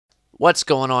What's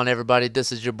going on, everybody?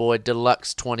 This is your boy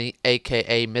Deluxe 20,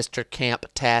 aka Mr.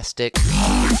 Camptastic.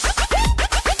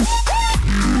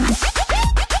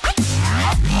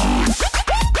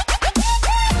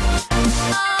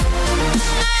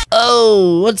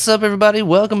 Oh, what's up, everybody?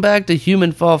 Welcome back to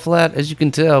Human Fall Flat. As you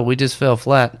can tell, we just fell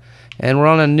flat, and we're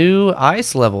on a new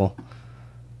ice level.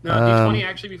 No, D20,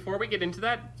 actually, before we get into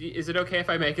that, is it okay if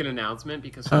I make an announcement?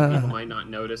 Because some people might not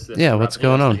notice this. Yeah, what's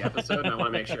going on? The episode, and I want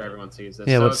to make sure everyone sees this.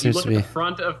 Yeah, so what if you seems look to be? at the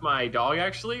front of my dog,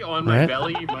 actually, on my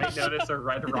belly, you might notice a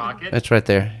red rocket. That's right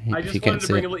there. I If just you wanted can't to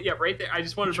see bring it. yeah, right there. I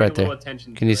just wanted to It's bring right a little there.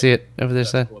 attention. Can to you see it over there,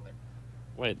 That's side? cool there.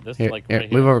 Wait, this Here, is like here, right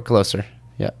here. move over closer.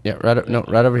 Yeah, right over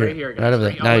Right here. here, guys. Right over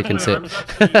there. Right- Now I'll you put can my see arms it. up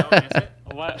so you don't miss it.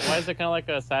 Why is it kind of like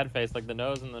a sad face, like the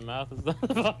nose and the mouth is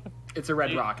the It's a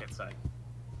red rocket side.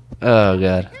 Oh,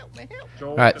 God. Joel,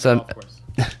 Alright, so of course.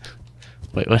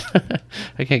 Wait, what?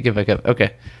 I can't get back up.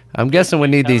 Okay. I'm guessing we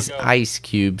need these ice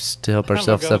cubes to help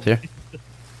ourselves up here.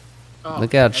 Oh,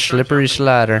 Look out, I started slippery jumping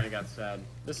slider. and I got sad.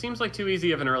 This seems like too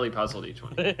easy of an early puzzle,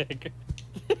 D20.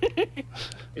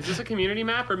 Is this a community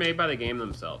map or made by the game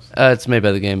themselves? It's made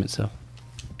by the game itself.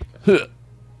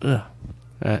 Alright.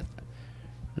 We're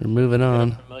moving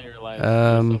on.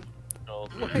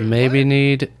 Maybe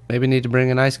need to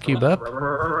bring an ice cube up.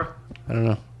 I don't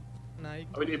know.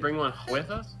 Oh, we need to bring one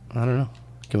with us? I don't know.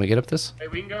 Can we get up this? Hey,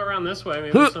 we can go around this way.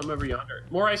 Maybe there's something over yonder.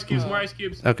 More ice cubes, more ice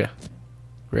cubes. Okay.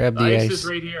 Grab The the ice ice. is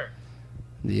right here.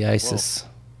 The ISIS.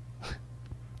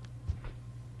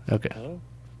 Okay. Oh.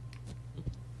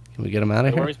 Can we get them out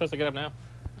of Where are we here? supposed to get up now?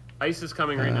 Ice is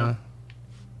coming right now.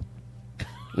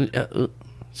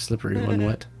 Slippery one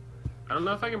wet. I don't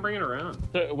know if I can bring it around.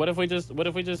 So what if we just put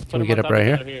we them get on up top right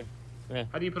of here? each other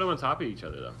How do you put them on top of each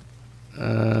other,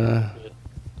 though?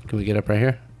 Can we get up right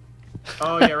here?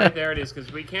 Oh, yeah, right there it is,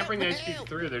 because we can't bring the ice cubes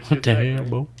through. They're too tight.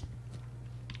 Right?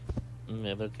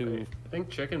 Yeah, they're too. I think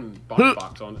chicken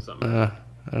box onto something. I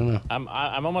don't know.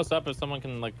 I'm almost up if someone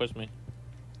can like push me.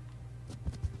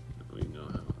 We know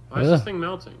how. Why is this thing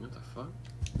melting? What the fuck?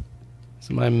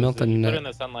 Somebody You melting put it in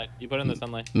the sunlight. You put it in the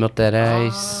sunlight. melt that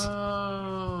ice.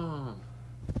 Oh.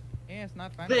 Yeah, it's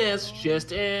not fun. This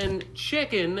just in.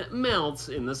 Chicken melts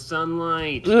in the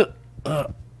sunlight.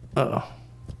 Oh.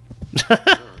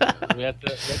 We have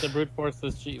to brute force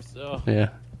this chief. So Yeah.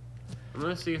 I'm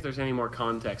gonna see if there's any more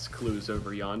context clues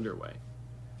over yonder way.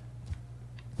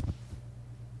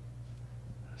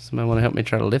 Somebody want to help me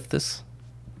try to lift this?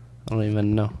 I don't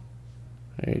even know.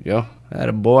 There you go.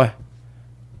 Atta boy.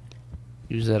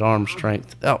 Use that arm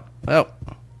strength. Oh. I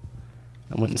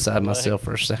went inside myself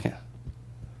for a second.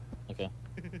 okay.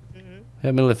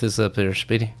 Help me lift this up there,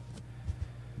 Speedy.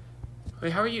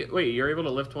 Wait, how are you? Wait, you're able to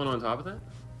lift one on top of that?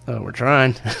 Oh, we're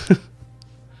trying.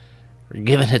 We're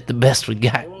giving it the best we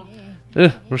got.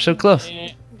 We're so close.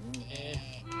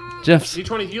 Jumps.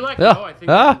 D20, if you let Oh. go, I think.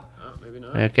 Ah. Oh, maybe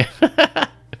not. Okay.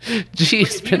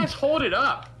 Jeez. If you guys hold it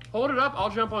up, I'll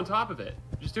jump on top of it.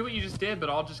 Just do what you just did, but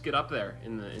I'll just get up there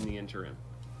in the interim.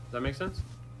 Does that make sense?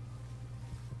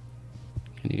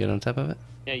 Can you get on top of it?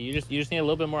 Yeah, you just need a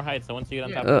little bit more height. So once you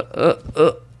get on top of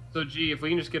it, So, G, if we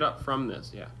can just get up from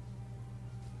this, yeah.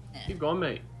 Keep going,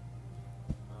 mate.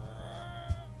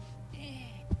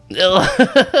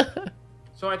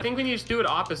 So I think we need to do it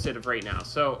opposite of right now.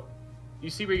 So, you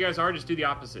see where you guys are? Just do the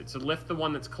opposite. So lift the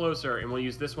one that's closer, and we'll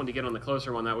use this one to get on the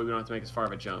closer one. That way we don't have to make as far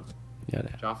of a jump. Yeah.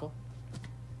 Joffle?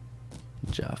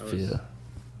 Jaffa.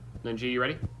 Then, G, you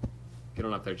ready? Get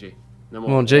on up there, G. And then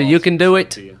Come on, G, you can do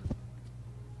it. to you.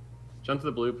 Jump to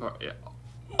the blue part. Yeah.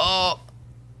 Oh.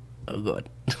 Oh, God.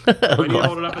 Do Oh, I need to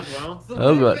hold God. it up as well?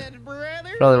 Oh, God.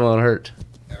 Probably won't hurt.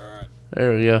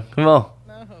 There we go. Come on.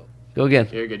 No. Go again.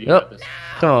 You're good. You Yep. got this.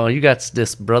 Come on, you got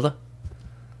this, brother.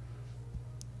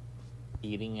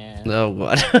 eating ass. Oh,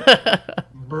 God.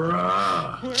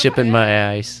 Bruh. Chipping my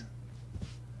eyes.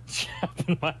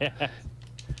 Chopping my ass.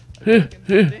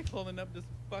 Dick holding up this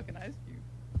fucking ice cube.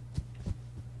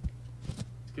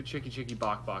 Let's get Chicky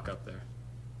Bok up there.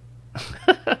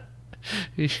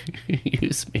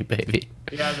 Use me, baby.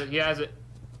 He has it.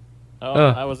 Oh, Oh.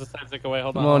 I was a side stick away.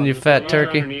 Hold on. Come on, you Just- fat He's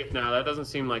turkey. underneath now. That doesn't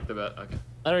seem like the best. Okay.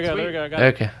 There we go. Sweet. There we go. I got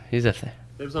it. Okay, he's up there.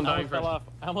 Lives on I dying almost fell first. off.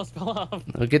 I almost fell off.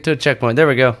 We'll get to a checkpoint. There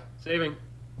we go. Saving.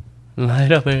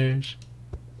 Light up, Ash.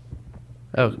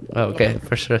 Oh, okay.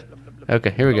 For sure. Okay,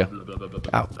 here we go.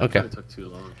 Ow, okay. It took too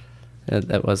long.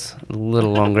 That was a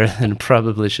little longer than it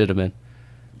probably should have been.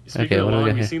 Speaking Okay, of what do we long,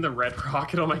 got you here? seen the red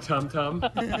rocket on my tum-tum?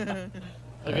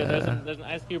 Okay, there's an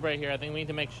ice cube right here. I think we need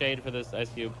to make shade for this ice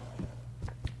cube.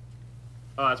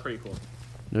 Oh, that's pretty cool.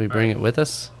 Do we bring it with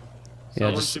us? Yeah,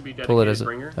 Someone just should be pull it as dedicated a...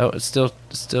 bringer. Oh, it's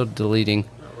still deleting.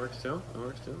 That works too. That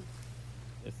works too.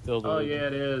 It's still. Oh deleted. yeah,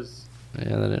 it is.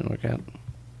 Yeah, that didn't work out.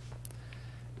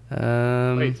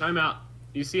 Wait, time out.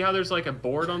 You see how there's like a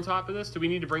board on top of this? Do we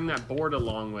need to bring that board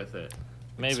along with it?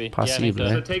 Maybe. It's possible, Yeah, I think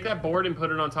eh? So take that board and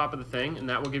put it on top of the thing, and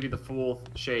that will give you the full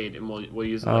shade, and we'll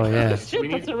use it Oh, like yeah. that. so. We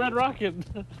Shit, that's need, a red rocket.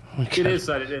 it is,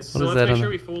 it is. So What is let's that make on sure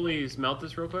the- we fully smelt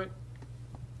this real quick.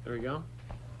 There we go.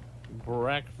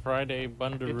 Black Friday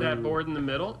Bundaroo. Get that board in the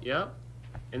middle, yep.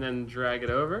 And then drag it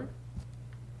over.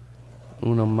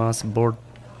 Uno mas board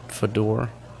fedor.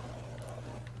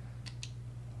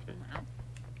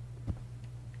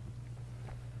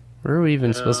 Where are we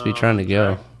even supposed to be trying to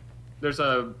go? There's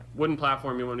a wooden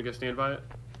platform. You want to go stand by it?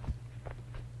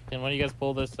 Can one of you guys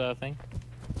pull this thing?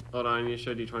 Hold on, I need to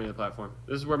show D20 the platform.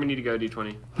 This is where we need to go,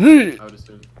 D20. I would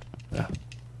assume. Yeah.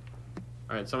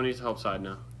 Alright, someone needs to help side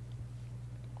now.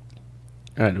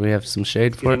 Alright, do we have some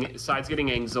shade for it? Side's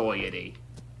getting anxiety.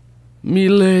 Me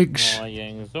legs. My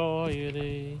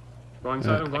anxiety. Wrong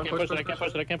side, I'm I going. can't Push, push it, I push, can't push.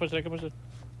 push it, I can't push it, I can't push it.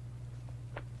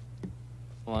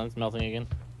 Hold on, it's melting again.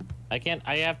 I can't,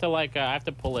 I have to like, I have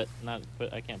to pull it, not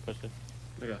put, I can't push it.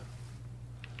 Okay.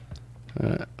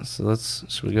 Alright, so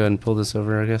should we go ahead and pull this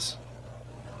over, I guess?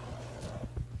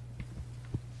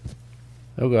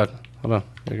 Oh god, hold on,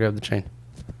 gotta grab the chain.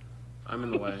 I'm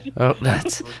in the way. Oh,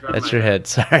 that's grab that's my your head,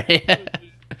 sorry.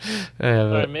 I have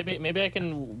Alright, it. maybe I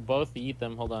can both eat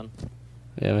them, hold on.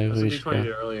 Yeah, maybe That's we what should D20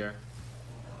 did go. earlier.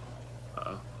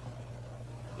 Uh-oh.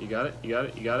 You got it? You got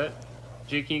it? You got it?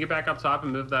 G, can you get back up top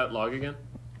and move that log again?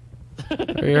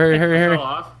 Hurry, hurry, hurry, It hurry. fell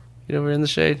off. Get over in the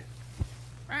shade.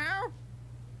 Ow.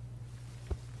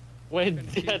 Wait,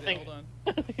 Couldn't choose I it, think... hold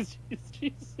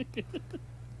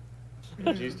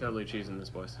on. G's totally cheesing this,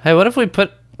 boys. Hey, what if we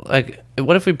put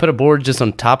a board just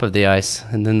on top of the ice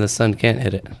and then the sun can't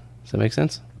hit it? Does that make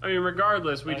sense? I mean,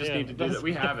 regardless, we Oh, just yeah, need to do that.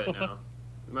 We have it now.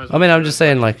 We might as I mean, well I'm do just it.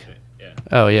 saying, like- Yeah.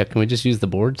 Oh yeah, can we just use the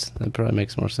boards? That probably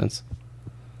makes more sense.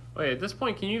 Wait, at this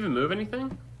point, can you even move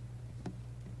anything?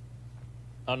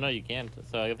 Oh no, you can't.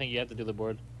 So I think you have to do the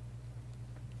board.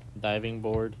 Diving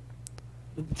board.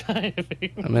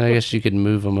 Diving. I mean, I guess you could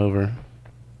move them over.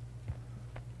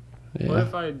 What Yeah.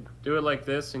 if I do it like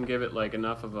this and give it like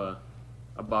enough of a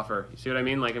buffer? You see what I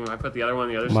mean? Like if I put the other one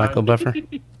on the other Michael side. Buffer.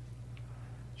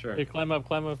 Sure. Hey, climb up,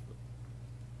 climb up.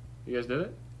 You guys did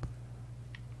it?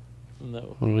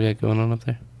 No, What do we got going on up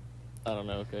there? I don't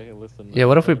know. Okay, listen. Yeah,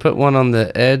 what if we put one on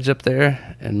the edge up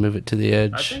there and move it to the I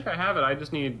edge? think I have it. I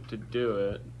just need to do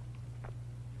it.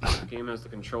 The game has the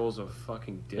controls of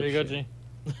fucking dipshit. There you go, G.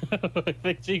 I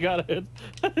think G got it.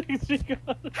 I think G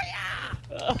got it.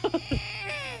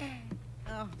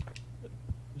 Oh,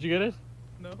 Did you get it?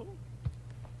 no.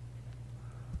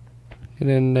 Get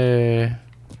in there.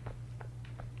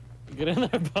 Get in there,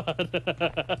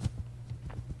 bud.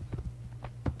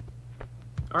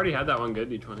 I already had that one good,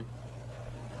 D20.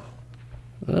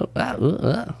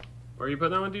 Oh, Where you put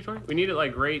that one, D20? We need it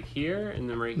like right here and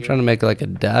then right I'm here. trying to make like a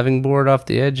diving board off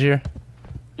the edge here.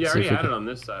 Yeah, I see already if we had can- it on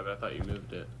this side, but I thought you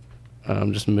moved it.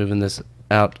 I'm just moving this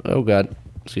out. Oh god,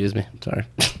 excuse me. Sorry.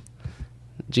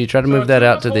 Gee, try to So move if that two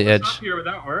of out us to hold the this edge. up here, would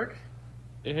that work?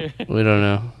 yeah, We don't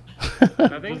know.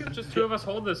 I think if just two of us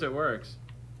hold this, it works.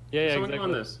 yeah, Someone exactly.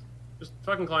 come on this. Just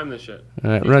fucking climb this shit.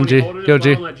 All right, D20, run, G. hold it Go, as well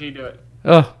G. and let G do it.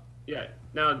 Oh, Yeah.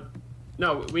 Now,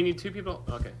 no, we need two people.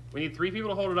 Okay. We need three people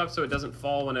to hold it up so it doesn't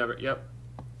fall whenever. Yep.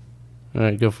 all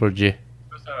right, go for it, G.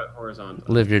 Just have it horizontal.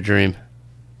 Live your dream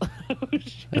Oh,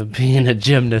 shit. of being a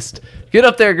gymnast. Get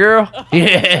up there, girl.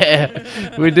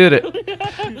 Yeah, we did it.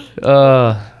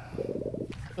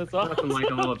 That's Nothing awesome. like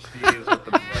a little cheese with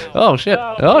the Oh shit.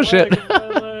 Oh, Oh my shit. leg,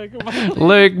 my leg, my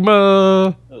Leg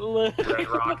mo. leg. red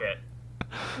rocket.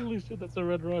 Holy shit, that's a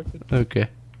red rocket. Okay.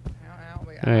 Ow, ow,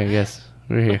 my God. All right, guys,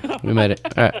 we're here. We made it.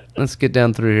 All right, let's get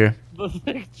down through here. The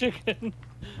thick chicken.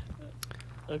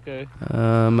 Okay.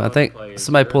 I think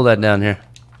somebody pull that down here.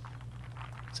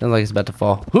 Sounds like it's about to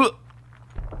fall. Huh.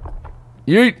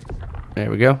 Yeet. There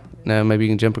we go. Now maybe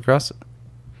you can jump across it.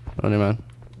 Oh, never mind.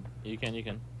 You can, you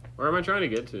can. Where am I trying to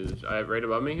get to? Right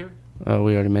above me here? Oh,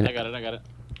 we already made I it. got it, I got it.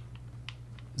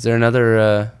 Is there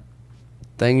another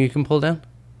thing you can pull down?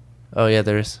 Oh yeah,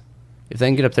 there is. If they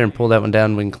can get up there and pull that one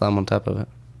down, we can climb on top of it.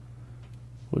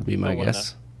 Would be my Pull what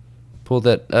guess. Pull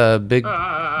that big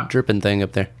Ah. dripping thing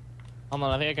up there. Hold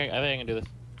on, I think I can do this.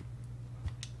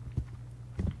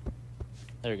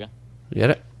 There we go. You get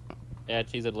it? Yeah, I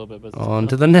cheese it a little bit, but On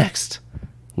to the next.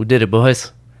 We did it,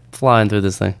 boys. Flying through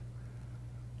this thing.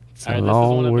 It's All a right, this is one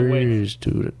long of the weights. ways to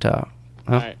the top.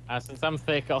 Huh? Alright, since I'm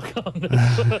thick, I'll go on this.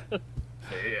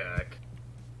 Heck.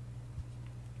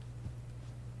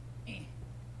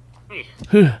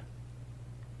 Whew.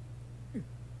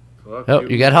 Fuck Oh,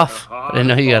 you got with off. the I didn't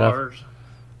know you got off. bars.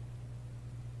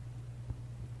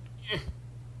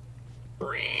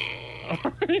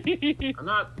 I'm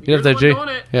not. Get You're up there, the G. one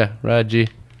doing it. Yeah, ride G.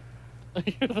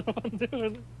 You're the one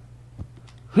doing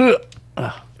it.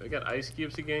 We got ice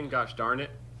cubes again. Gosh darn it.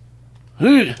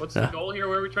 What's What's the goal here?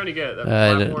 Where are we trying to get? That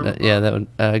platform? yeah, that would.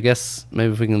 I guess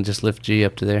maybe if we can just lift G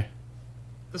up to there.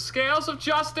 The scales of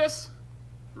justice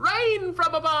rain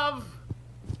from above.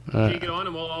 G, get on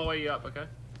and we'll all weigh you up, okay?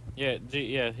 Yeah, G.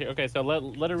 Yeah. Here, okay, so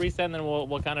let it reset, and then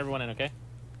we'll count everyone in. Okay.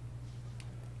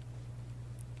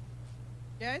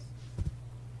 Guys?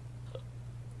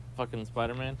 Fucking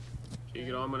Spider-Man. G,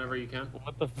 get on whenever you can.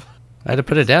 What the? I had to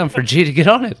put it down for G to get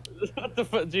on it. What the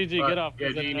fuck? GG, get off. Yeah,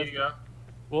 G, you need to get off.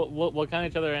 We'll count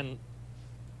each other in.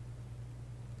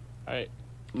 All right.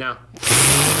 No.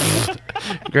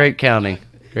 Great counting.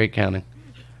 Great counting.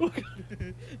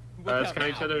 Let's count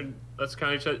each other. Let's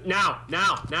count each other. Now.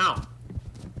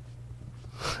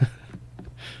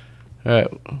 All right,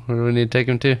 where do we need to take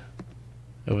him to?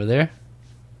 Over there?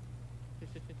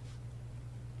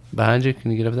 Behind you?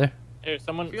 Can you get up there? Here,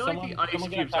 someone. I feel like the ice someone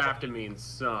get on cubes top have of to me. mean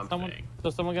something.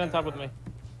 Someone get on top with me.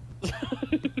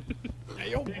 Hey,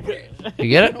 yo, bitch. You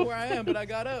get I it? don't know where I am, but I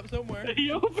got up somewhere.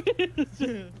 Yo,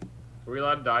 bitch. Are we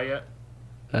allowed to die yet?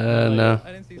 No.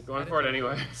 I didn't see. Going for it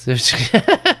anyway. See what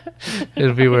you-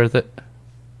 It'll be worth it.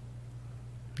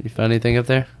 You find anything up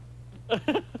there?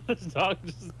 This dog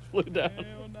just flew down.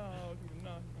 Hell no.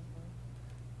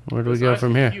 Where do we go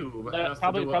from here?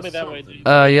 Probably that way, G.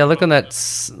 Yeah, look on that,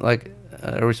 like,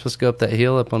 are we supposed to go up that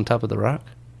hill up on top of the rock?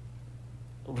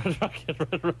 Red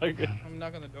rocket. I'm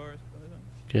knocking on the doors.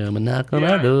 Come and knock on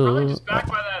Yeah, our probably door. just back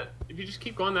by that. If you just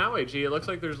keep going that way, G, it looks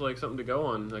like there's like something to go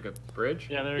on, like a bridge.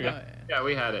 Yeah, there we go. Yeah,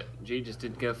 we had it. G just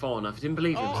didn't get far enough. He didn't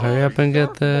believe himself. Hurry up and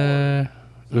get there.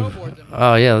 Snowboards in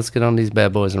Oh, yeah, let's get on these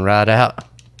bad boys and ride out.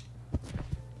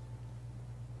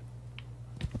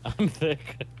 I'm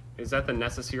thick. Is that the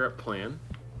necessary plan?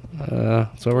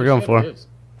 That's what we're going for. It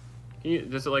is.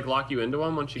 Does it like lock you into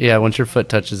one once you? Yeah, once your foot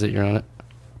touches it, you're on it.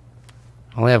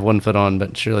 I only have one foot on,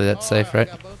 but surely that's safe, right?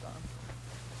 I got both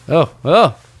on.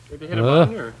 Oh! Did you hit a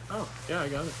button or? Oh, yeah, I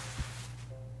got it.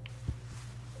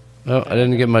 Oh, I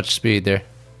didn't get much speed there.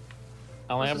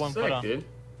 I only This have is one sick, foot on. dude.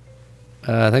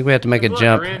 I think we have to make a Look,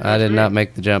 jump. I ran I did through not three.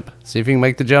 make the jump. See if you can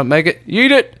make the jump. Make it. Yeet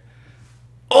it!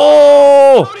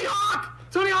 Oh! Tony Hawk!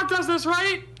 Tony Hawk does this,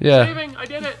 right? Yeah. Saving, I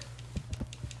did it.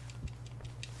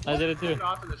 I did it too. Get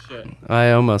off of this shit.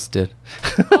 I almost did.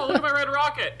 Oh, look at my red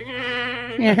rocket.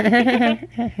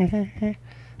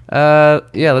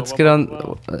 Yeah, let's get on.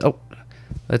 Oh,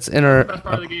 let's enter. Best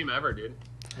part of the game ever, dude.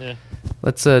 Yeah.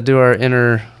 Let's do our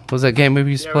inner. What was that game we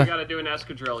used to Yeah, play? we gotta do an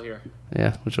escadrille here.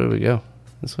 Yeah, which way do we go?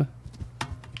 This way?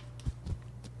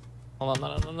 Hold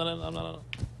on, no.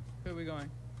 Where are we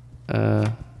going?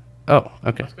 Oh,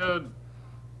 okay. Let's go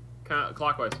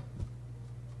clockwise.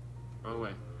 Wrong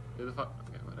way. Do the fuck.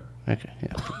 Okay, whatever. Okay,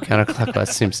 yeah. Counterclockwise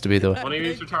seems to be the way. One of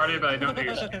you is retarded, but I don't think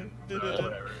it's.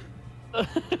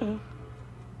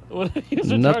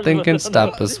 Whatever. Nothing can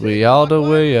stop us. We all the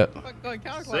way up. Fuck, going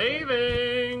counterclockwise.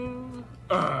 Saving.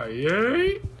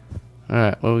 Yay! All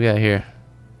right, what we got here?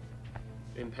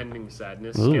 Impending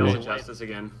sadness. Ooh. Scales of justice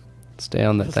again. Stay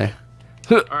on that thing.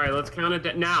 All right, let's count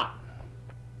it now.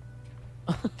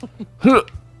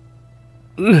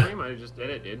 He might have just did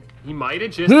it, dude. He might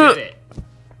have just did it.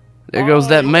 There goes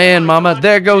that Oh man, my mama. God,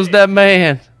 there you goes did that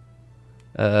man.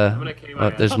 gonna kill my Oh,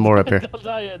 there's ass. more up here. Don't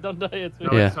die yet. Don't die yet.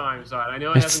 No, Yeah. it's time, so I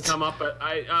know it hasn't come up, but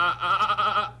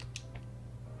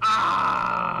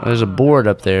There's a board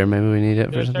up there. Maybe we need it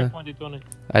for There's something. checkpoint 220.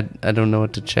 I don't know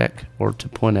what to check or to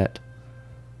point at.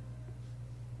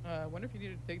 I wonder if you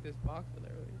need to take this box with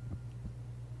there.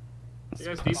 You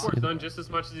guys, Deeport's done just as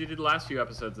much as he did the last few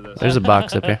episodes of this. There's a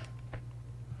box up here.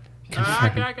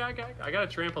 I got a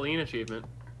trampoline achievement.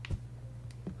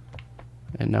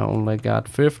 And I only got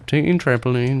 15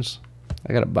 trampolines.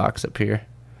 I got a box up here.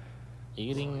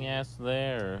 Eating ass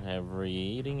there. Every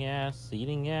eating ass.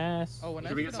 Eating ass. Oh, when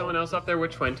Should we get someone else up there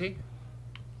with 20?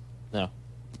 No.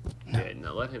 Yeah,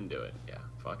 no, let him do it. Yeah,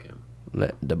 fuck him.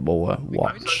 Let the boy Are we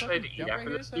watch. supposed to eat after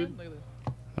this, dude?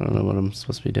 I don't know what I'm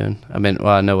supposed to be doing. I mean,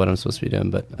 well, I know what I'm supposed to be doing,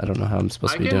 but I don't know how I'm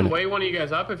supposed I to be can doing it. weigh one of you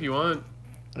guys up if you want.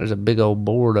 There's a big old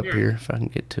board up Here. here if I can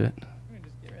get to it.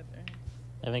 Just get right there.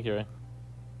 I think you're right.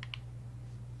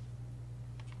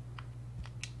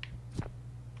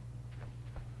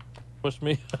 Push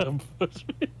me up. Push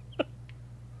me up.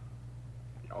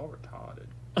 Y'all retarded.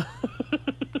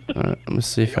 Alright, let me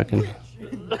see if I can.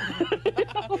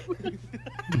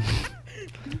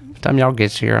 Time y'all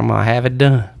gets here, I'm gonna have it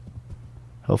done.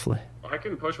 Hopefully. I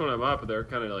can push one of them up, but they're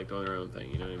kind of like doing their own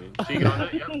thing, you know what I mean? So you get on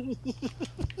that? Yep.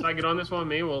 So I get on this one,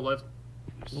 me, we'll lift.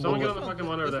 Someone get on the fucking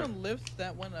one over This there. one lifts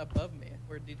that one above me,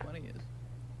 where D20 is.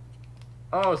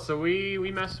 Oh, so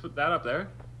we messed with that up there.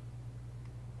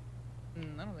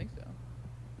 I don't think so.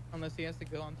 Unless he has to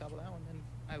go on top of that one, then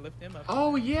I lift him up.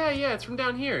 Oh yeah, it's from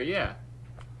down here. Yeah.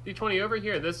 D20 over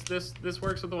here. This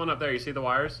works with the one up there. You see the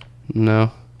wires?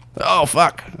 No. Oh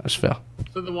fuck! I just fell.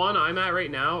 So the one I'm at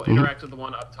right now interacts with the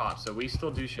one up top. So we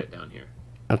still do shit down here.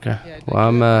 Okay. Yeah, Well,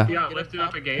 I'm Yeah, lifted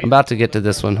up a gate. I'm about to get to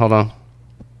this one. Hold on.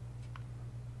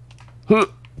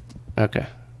 Okay.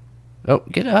 Oh,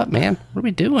 get up, man. What are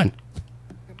we doing?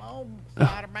 Come on,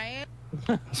 Spider-Man.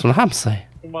 That's what I'm saying.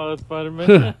 Come on,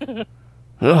 Spider-Man.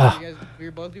 You Ugh. guys,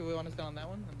 we're both people want to stand on that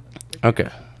one. Okay.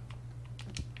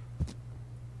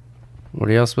 What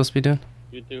are y'all supposed to be doing?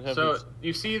 You do have So these-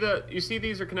 you see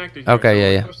these are connected here. Okay, So yeah,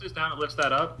 when yeah. you push this down, it lifts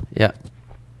that up. Yeah.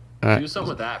 All Do right. something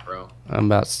with that, bro. I'm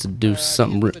about to do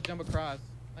something To jump across.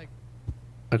 Like,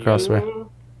 across where?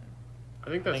 Ooh. I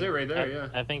think that's it right there. Yeah.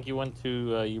 I think you went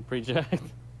to you pre-jacked.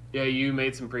 Yeah, you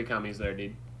made some pre-commies there,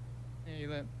 dude. yeah, you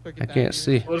let I can't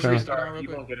see. We'll just Trying- restart. Real You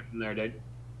quick. won't get it from there, dude.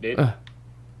 Did. Ugh.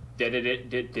 Did.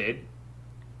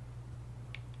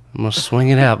 I'm gonna swing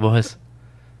it out, boys.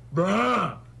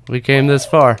 Bruh. We came this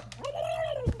far.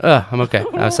 I'm okay.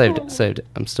 I saved it. Saved it.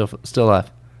 I'm still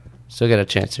alive. Still got a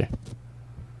chance here.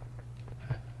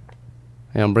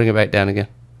 Yeah, bring it back down again.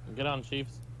 Get on,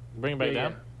 Chiefs. Bring it back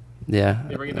down. Yeah.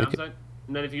 Yeah, bring it down, Okay. side.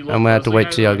 And then if you look I'm gonna have to closely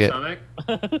wait till at y'all my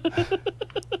get- stomach,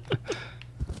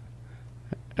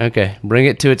 Okay. Bring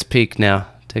it to its peak now.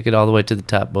 Take it all the way to the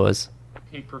top, boys.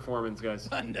 peak performance, guys.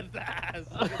 Under that.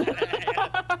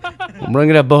 Bring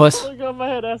it up, boys. Look at my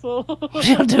head, asshole. What are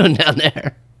y'all doing down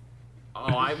there?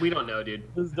 Oh, we don't know, dude.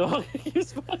 This dog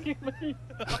keeps fucking me.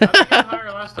 How did we get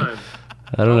higher last time?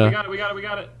 I don't Oh, know. We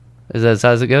got it. Is that as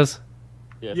high as it goes?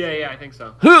 Yes. Yeah, I think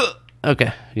so.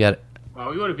 Okay. You got it. Wow,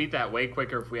 we would have beat that way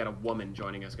quicker if we had a woman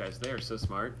joining us, guys. They are so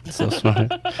smart. So smart.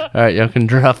 All right, y'all can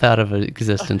drop out of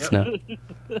existence now.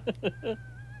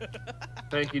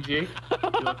 Thank you, G. If you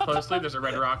look closely, there's a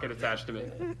red rocket attached to me.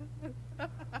 I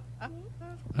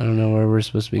don't know where we're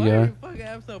supposed to be Why do you going. fucking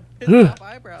have so pissed off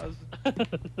eyebrows?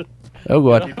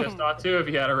 Oh You'd be god. pissed off too if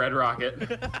you had a red rocket.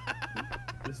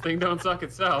 This thing don't suck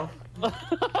itself. Are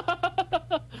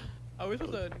we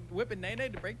supposed to whip a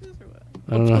nene to break this or what?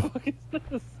 I don't know. What the fuck is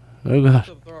this? Oh god.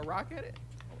 So throw a rock at it?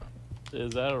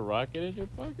 Is that a rocket in your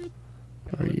pocket?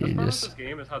 Are The you problem with just... this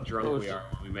game is how drunk Oh, we shit. are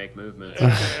when we make movements.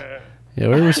 Yeah,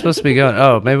 where are we supposed to be going?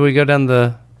 Oh, maybe we go down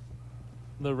the...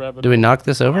 The rabbit. Do we knock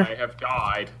this over? I have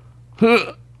died.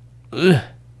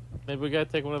 Maybe we gotta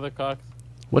take one of the cocks.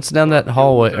 What's down that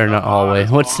hallway? Or not hallway.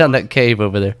 What's down that cave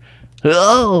over there?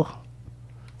 Oh!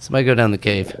 Somebody go down the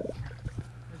cave.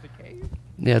 There's a cave?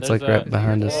 Yeah, it's There's like right a-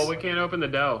 behind Well, us. we can't open the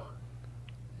dough.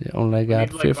 You only We got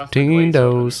need, like, busted 15 plates open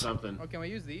or doors. something. Oh, can we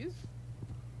use these?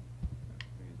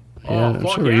 Yeah, Oh, I'm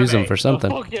fuck sure we yeah, use them mate. for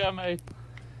something. Oh, fuck yeah, mate.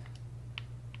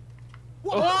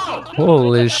 Whoa!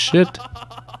 Holy shit.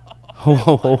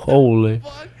 Holy.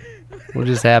 Fuck! What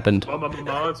just happened?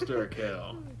 Monster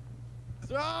kill.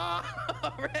 Oh,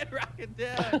 red rocket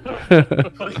down!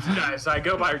 Please, guys, I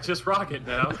go by just Rocket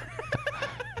now.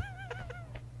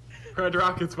 Red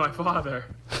Rocket's my father.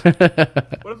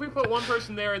 What if we put one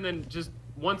person there and then just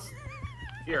once...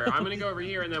 Here, I'm gonna go over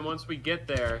here, and then once we get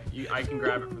there, I can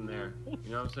grab it from there.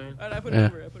 You know what I'm saying? Alright, I put Yeah.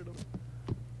 it over. I put it over.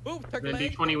 Boom, tuck Then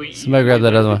leg. D20 we... Somebody grab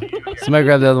that other one. Somebody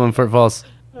grab the other one before it falls.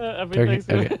 Happy Turkey.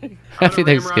 Thanksgiving. Okay. Happy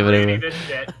Thanksgiving, everyone. This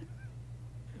shit.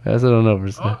 Pass it on over. Oh,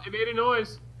 So. it made a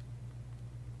noise.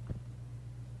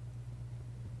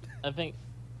 I think.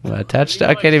 Am I attached? You I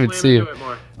need to, can't even slam see into you. it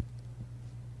more.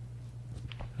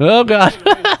 Oh god.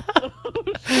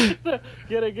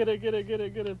 Get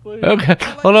it, please. Okay,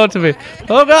 hold on to me.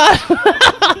 Oh god.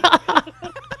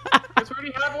 Because we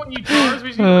already have one, you jars. We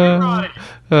just need to rerun it.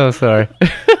 Oh, sorry.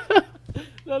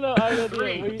 No, I know.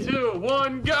 3, 2,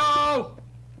 1, go! Oh,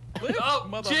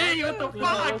 Motherfucker. gee, what the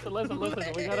fuck?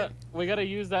 Listen. We gotta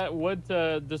use that wood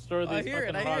to destroy these I hear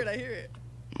it, fucking I hear it, rocks. I hear it.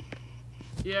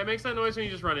 Yeah, it makes that noise when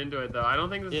you just run into it, though. I don't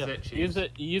think this Yeah, is it, Chiefs.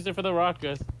 use it for the rock,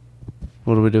 guys.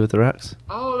 What do we do with the rocks?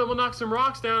 Oh, then we'll knock some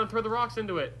rocks down and throw the rocks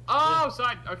into it. Oh,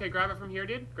 side. Okay, grab it from here,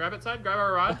 dude. Grab it, side. Grab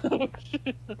our rod. Oh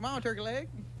shit. Come on, turkey leg.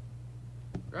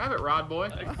 Grab it, rod boy.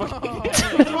 Oh.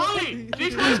 D20!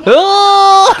 D20!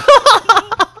 Oh!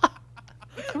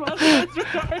 Come on, let's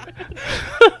retard.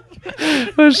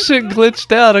 Oh shit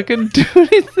glitched out. I couldn't do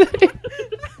anything.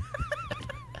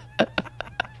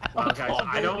 Oh, guys,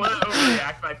 I don't want to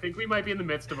overreact, but I think we might be in the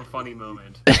midst of a funny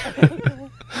moment.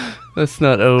 Let's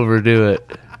not overdo it.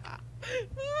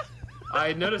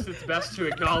 I noticed it's best to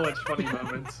acknowledge funny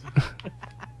moments.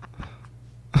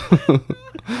 Why does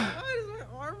my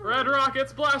arm Red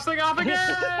rockets blasting off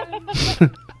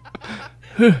again!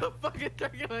 The fucking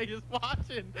turkey leg is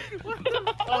watching. What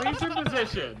the Oh, he's in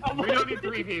position. We don't need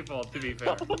 3 people, to be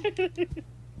fair.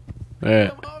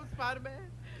 Alright, Come on, Spider-Man.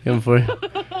 coming for you.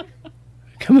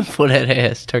 Coming for that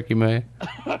ass, turkey man.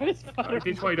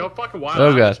 D20, don't fucking wild Oh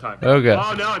out god. this time. Oh god.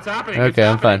 Oh no, it's happening. Okay,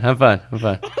 I'm fine. I'm fine. I'm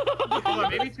fine. Hold on,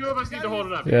 maybe 2 of us need to hold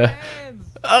it up. Yeah. Hands.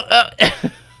 Oh,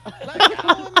 Let go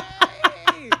of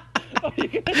me.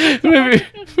 maybe,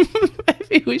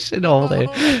 maybe we should hold it.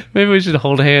 Maybe we should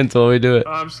hold hands while we do it.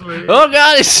 I'm sleeping. Oh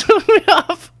god, he threw me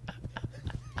off.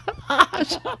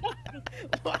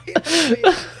 Why is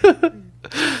it?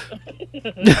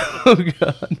 Oh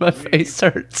god, my face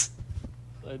hurts.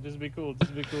 Just be cool.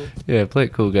 Just be cool. Yeah, play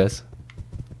it cool, guys.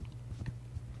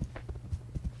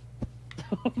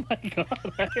 Oh my god.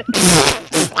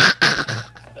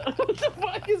 What the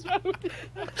fuck is wrong with you?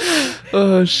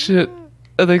 Oh shit.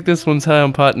 I think this one's high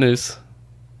on pot news.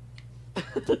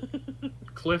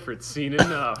 Clifford's seen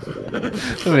enough.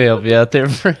 Let me help you out there,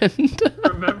 friend.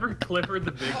 Remember Clifford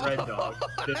the big red dog?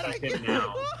 This is him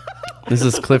now. This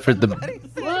is Clifford the.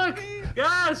 Look!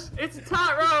 Guys! It's a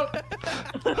tightrope!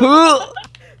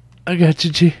 I got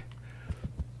you, G.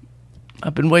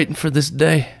 I've been waiting for this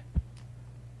day.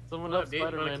 Someone What else, up, dude? You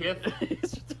wanna Spider-Man.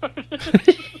 He's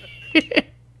retarded.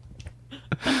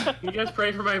 You guys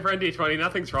pray for my friend D20.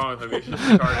 Nothing's wrong with him. He's just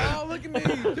retarded. Oh, look at me.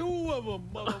 2 of them,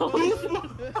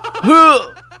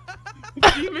 motherfucker.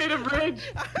 You made a bridge!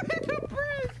 I made a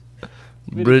bridge.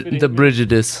 The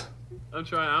Brigidus. I'm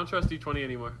trying. I don't trust D20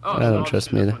 anymore. Oh, I so don't I'll trust just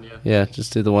do me this either. one, yeah. Yeah,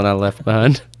 just do the one I left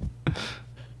behind.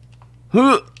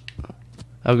 I'll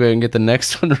go ahead and get the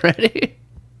next one ready.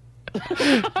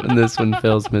 And this one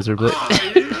fails miserably.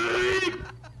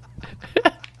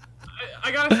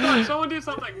 I gotta start. Someone do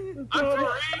something. I'm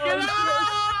freaking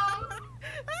out!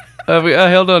 I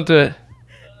held on to it.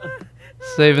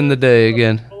 Saving the day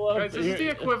again. Guys, this is the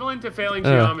equivalent to failing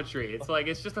geometry. It's like,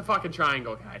 it's just a fucking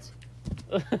triangle, guys.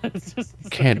 It's just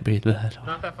Can't be that hard.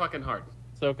 Not that fucking hard.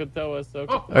 Sokotoa, Sokotoa.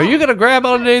 Oh, Are you gonna grab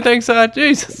on anything, side?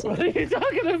 Jesus. What are you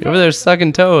talking about? You're over there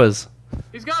sucking toas.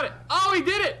 he's got it. Oh, he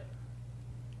did it!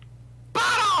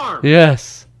 Bot arm!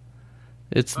 Yes.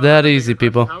 It's Oh, that that's a easy, good question.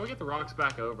 people. How do we get the rocks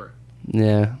back over?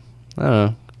 Yeah. I don't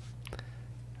know.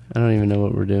 I don't even know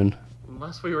what we're doing.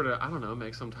 Unless we were to, I don't know,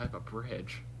 make some type of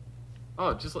bridge.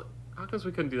 Oh, just like, how come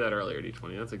we couldn't do that earlier,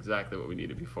 D20? That's exactly what we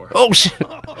needed before. Oh shit.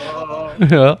 Oh,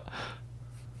 Yeah.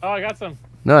 Oh, I got some.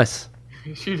 Nice.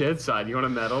 she did side. You want a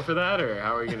medal for that, or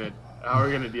how are we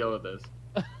gonna deal with this?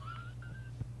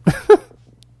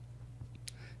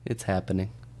 It's happening.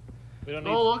 We don't need.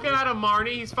 Oh, look at him,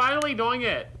 Marnie. He's finally doing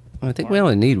it. I think we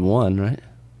only need one, right?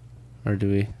 Or do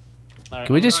we? Alright,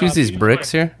 Can we just use these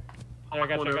bricks here? I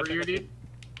got One you, I over got here, you. dude.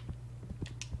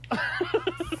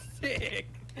 Sick.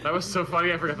 That was so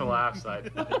funny. I forgot the laugh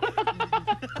side.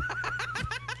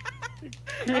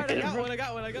 Alright, I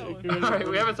got one. All right,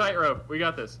 we have a tightrope. We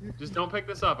got this. Just don't pick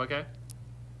this up, okay?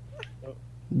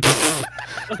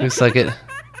 Looks like it.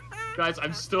 Guys,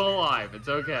 I'm still alive. It's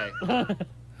okay. Hang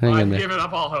in I've there. given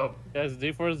up all hope. Yes,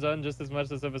 D4's done just as much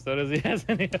this episode as he has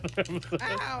any other episode.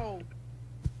 Ow.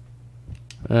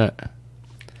 Alright.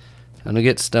 Time to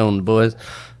get stoned, boys.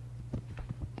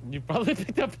 You probably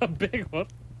picked up a big one.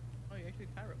 Oh, you actually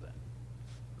tie rope that.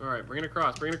 All right, bring it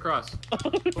across. Bring it across.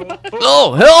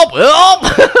 Oh, help! Help!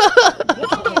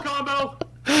 Whoa, combo!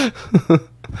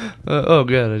 Oh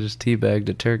god, I just teabagged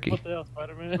a turkey. What the hell,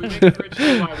 Spider-Man? We make a bridge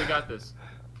too while we got this.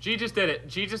 G just did it.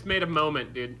 G just made a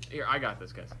moment, dude. Here, I got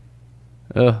this, guys.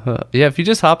 Yeah, if you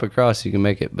just hop across, you can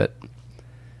make it, but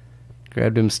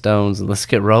grab them stones and let's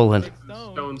get rolling.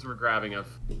 The stones we're grabbing are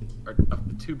of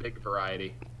the too big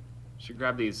variety. Should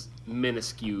grab these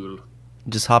minuscule.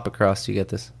 Just hop across, you get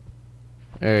this.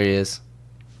 There he is.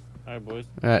 Alright, boys.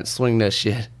 Alright, swing that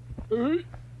shit. Oh.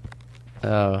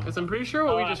 Because I'm pretty sure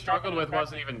what we Oh, just struggled with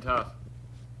wasn't even tough.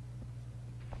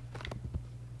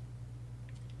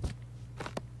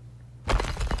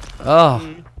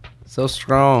 Oh. So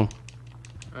strong.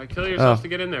 All right, kill yourselves Oh. to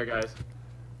get in there, guys.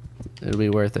 It'll be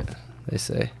worth it, they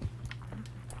say.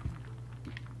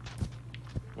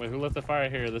 Wait, who lit the fire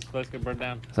here? This place could burn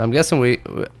down. So I'm guessing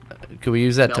could we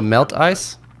use that to Melt melt down.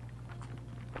 ice?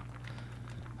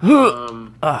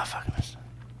 Oh, fuck. I missed.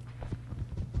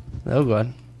 Oh,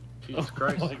 God. Jesus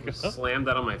Christ. my You God. slammed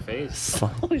that on my face.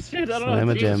 Slam. Holy shit, I don't Slam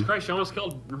know. a Jesus gem. Christ, you almost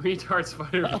killed retard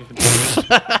Spider-Man.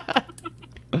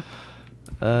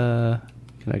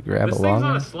 Can I grab This a thing's long on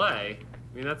a one? sleigh.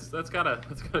 I mean, that's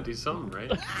gotta do something, right?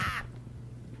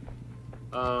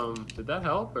 Did that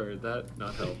help or did that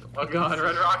not help? Oh God,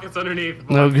 red rockets underneath.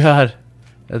 Oh, God.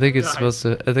 I think it's Guys. supposed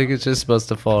to. I think it's just supposed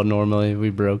to fall normally. We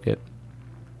broke it.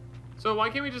 So why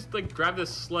can't we just like grab this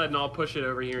sled and I'll push it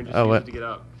over here and just Oh, use what? it to get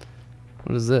up?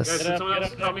 What is this? Guys, Get up, someone get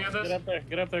else up help me there, on this? get up there,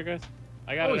 get up there, guys.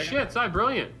 I got Holy it. I got shit, Sai,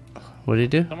 brilliant. What do you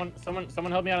do?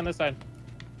 Someone help me out on this side.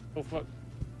 Oh fuck.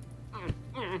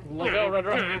 Let's go, Red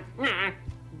Rocket.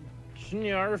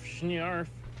 Schnarf, schnarf.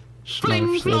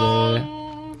 Snarf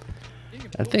City.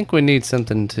 I think we need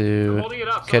something I'm to holding it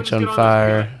up. Someone catch just on get this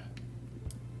fire.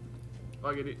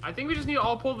 together. I think we just need to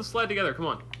all pull the sled together. Come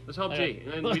on. Let's help G.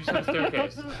 And then we just have a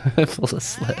staircase. Full of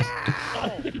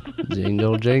sled.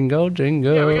 Jingle, jingle,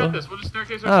 jingle. Yeah, we got this. We'll just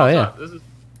staircase Oh, ourselves yeah. up. This is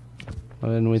Why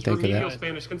didn't we think of remedial that?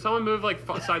 Spanish. Can someone move like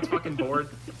Side's fucking board?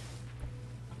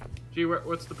 G,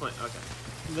 what's the plan? Okay.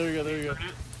 There we go, there we go.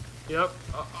 Yep.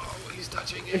 Oh, he's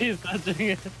touching it. He's touching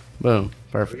it. Boom. We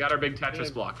Perfect. got our big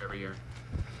Tetris block over here.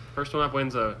 First one up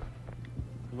wins a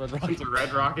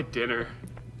Red Rocket dinner.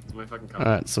 It's my fucking comment.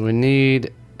 Alright, so we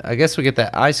need... I guess we get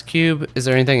that ice cube. Is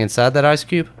there anything inside that ice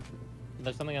cube?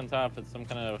 There's something on top. It's some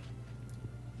kind of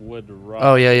wood rock.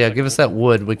 Oh, yeah, yeah. Like Give us that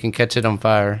wood. We can catch it on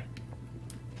fire.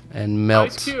 And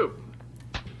melt. Ice cube.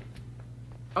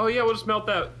 Oh yeah, we'll just melt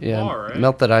that Yeah, bar, right?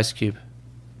 melt that ice cube.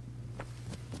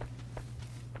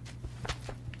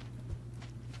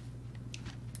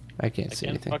 I can't see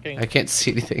can't anything. fucking- I can't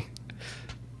see anything.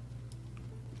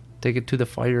 Take it to the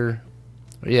fire.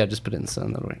 Or yeah, just put it in the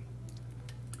sun that way.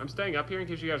 I'm staying up here in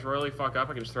case you guys royally fuck up.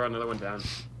 I can just throw another one down.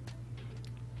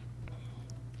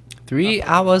 3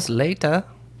 hours later.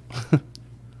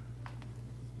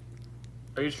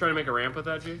 Are you just trying to make a ramp with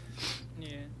that, G? Yeah.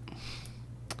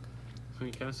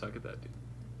 You kind of suck at that,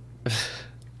 dude.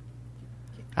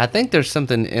 I think there's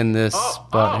something in this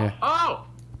spot here. Oh!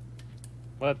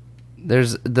 What?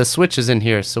 There's the switch is in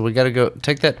here, so we gotta go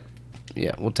take that.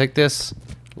 Yeah, we'll take this,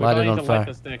 We light probably it need on to light fire.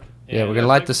 the stick. Yeah, we're yeah, gonna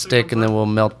light take the the stick stick on and then fire. we'll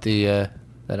melt the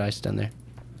that ice down there.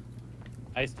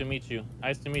 Nice to meet you.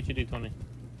 Nice to meet you, D20.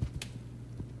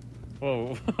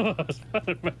 Whoa.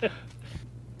 Spider-Man.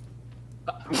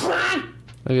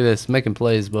 Look at this, making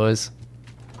plays, boys.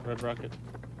 Red Rocket.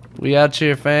 We out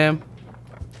here, fam.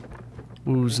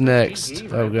 Who's next?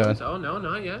 GG, Oh right? god. Oh no,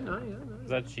 not yet, not yet. Is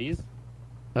that cheese?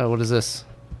 Oh, what is this?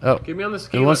 Oh, Get me on the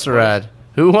ski who wants lift to first. ride?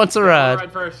 Who wants to I'll ride?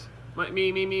 ride first.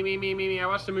 Me. I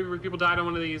watched a movie where people died on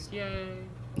one of these. Yay.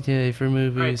 Yay for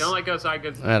Alright, movies. don't let go, Side.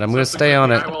 Good. Alright, I'm gonna stay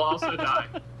on it. I will also die.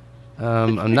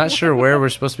 I'm not sure where we're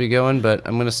supposed to be going, but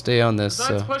I'm gonna stay on this.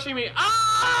 Side's So, pushing me.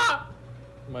 Ah!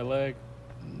 My leg.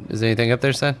 is anything up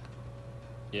there, Seth?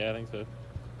 Yeah, I think so.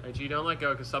 Alright, G, don't let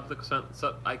go, because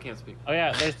I can't speak. Oh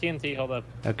yeah, there's TNT. Hold up.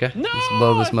 Okay. No, Let's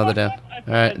blow this I mother fucked down. up. I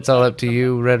All right, fucked it's all up. up to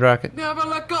you, Red Rocket. Never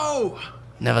let go!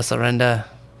 Never surrender.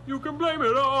 You can blame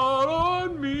it all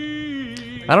on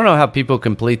me. I don't know how people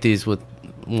complete these with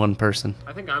one person.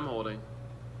 I think I'm holding.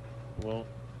 Well,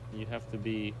 you have to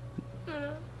be.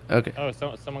 Okay. Oh,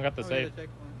 someone got the Oh, save. yeah, check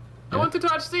one. I want to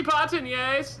touch the button,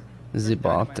 yes! Zip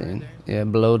Dynamite off right thing. there. Yeah,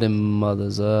 blow them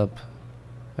mothers up.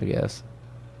 I guess.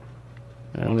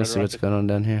 Alright, I'm gonna see what's going on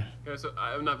down here. Guys,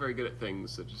 I'm not very good at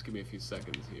things, so just give me a few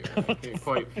seconds here. I can't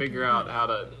quite figure out how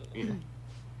to. You know.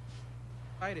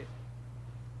 Fight it.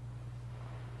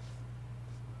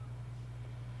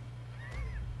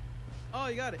 Oh,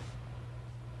 you got it.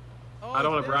 Oh, I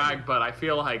don't want it's to there. brag, but I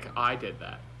feel like I did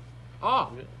that.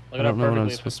 Oh! Look I at don't know how what I'm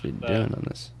perfectly supposed to be fixed doing that. on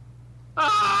this.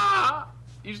 Ah!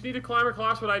 You just need to climb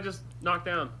across what I just knocked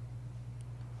down.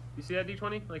 You see that,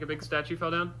 D20? Like a big statue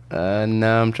fell down?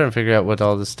 No, I'm trying to figure out what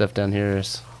all this stuff down here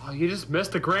is. Oh, you just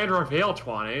missed the grand reveal,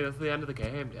 20. That's the end of the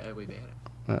game, Dad. We made it.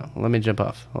 Oh, let me jump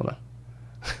off. Hold on.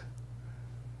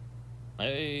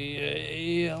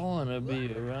 Hey, I wanna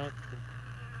be around.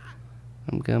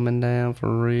 I'm coming down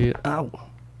for real. Ow.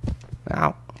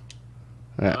 Ow.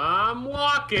 Alright. I'm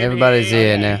walking. Everybody's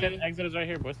here now. Exit is right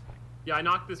here, boys. Yeah, I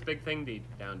knocked this big thing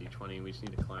down, D20. We just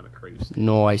need to climb a cruise.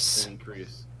 Nice.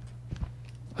 Cruise.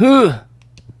 Huh.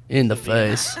 In the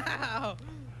face. Ow.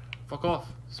 Fuck off,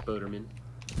 Spoderman.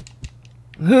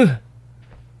 Huh.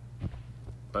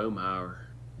 Boom hour.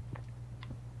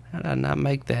 How did I not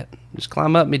make that? Just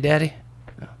climb up me, daddy.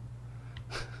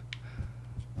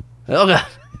 Oh god.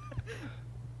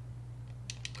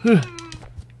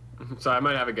 So I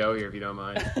might have a go here if you don't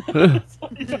mind. I'm How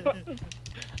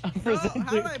did presenting.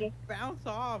 I bounce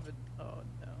off? And, oh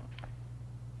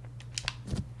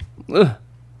no. Ugh.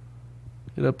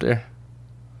 Get up there.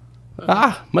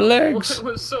 Ah, my legs. It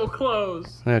was so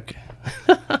close. Okay.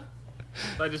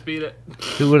 I just beat it.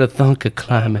 Who would have thunk of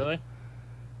climbing? Really?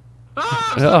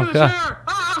 Ah, I'm Oh, stuck in the God. chair!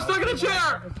 Ah, I'm stuck in the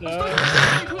chair! I'm stuck in the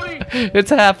chair, D20! It's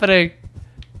happening.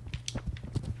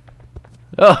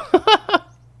 Oh.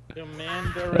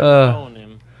 Commander Uh.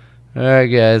 him.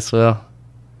 Alright, guys. Well,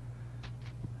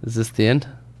 is this the end?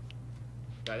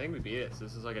 I think we beat it. So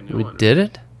this is like a new We one. did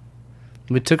it?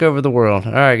 We took over the world.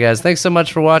 Alright, guys. Thanks so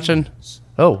much for watching.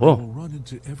 Oh, They will whoa. run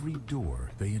into every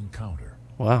door they encounter.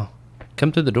 Wow.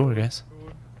 Come through the door, guys.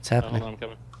 What's Oh, hold on, happening? I'm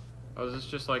coming. Oh, is this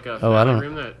just like a Oh, I don't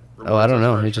family know. room that Oh, I rewards don't us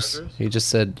know. for our He just treasures? he just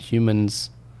said humans.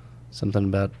 Something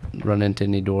about run into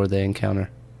any door they encounter.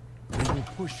 They will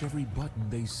push every button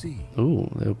they see. Ooh,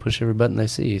 they'll push every button they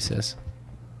see. He says.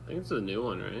 I think it's a new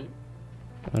one, right?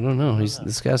 I don't know.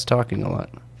 This guy's talking a lot.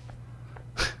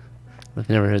 I've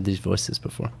never heard these voices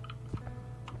before.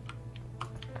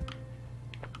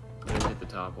 I didn't hit the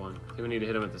top one. I think we need to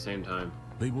hit them at the same time.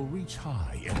 They will reach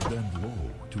high and bend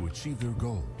low to achieve their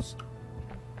goals.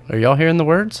 Are y'all hearing the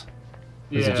words?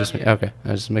 Or is Yeah. it just me? Okay,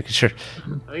 I was just making sure.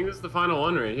 I think this is the final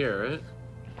one right here, right?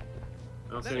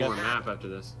 I don't see any more map after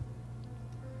this.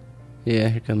 Yeah,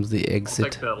 here comes the I'll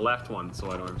exit. take the left one,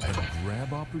 so I don't. And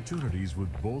grab opportunities with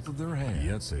both of their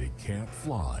hands. Yet they can't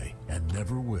fly and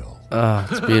never will. Oh,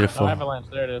 it's beautiful. Oh, avalanche.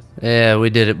 There it is. Yeah,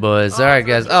 we did it, boys. All right,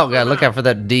 guys. Oh god, look out for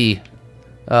that D.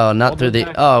 Oh, not through the.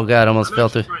 Oh god, almost I'm fell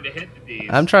actually through. trying to hit the D's.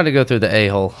 I'm trying to go through the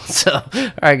a-hole. So,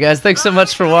 all right, guys. Thanks so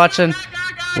much for watching.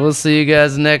 We'll see you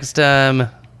guys next time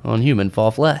on Human Fall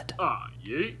Flat. Ah,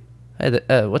 yeet.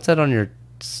 Hey, what's that on your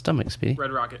stomach, Speedy?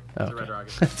 Red rocket. It's Okay. a red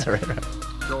rocket. That's all right.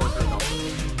 Go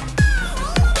with it.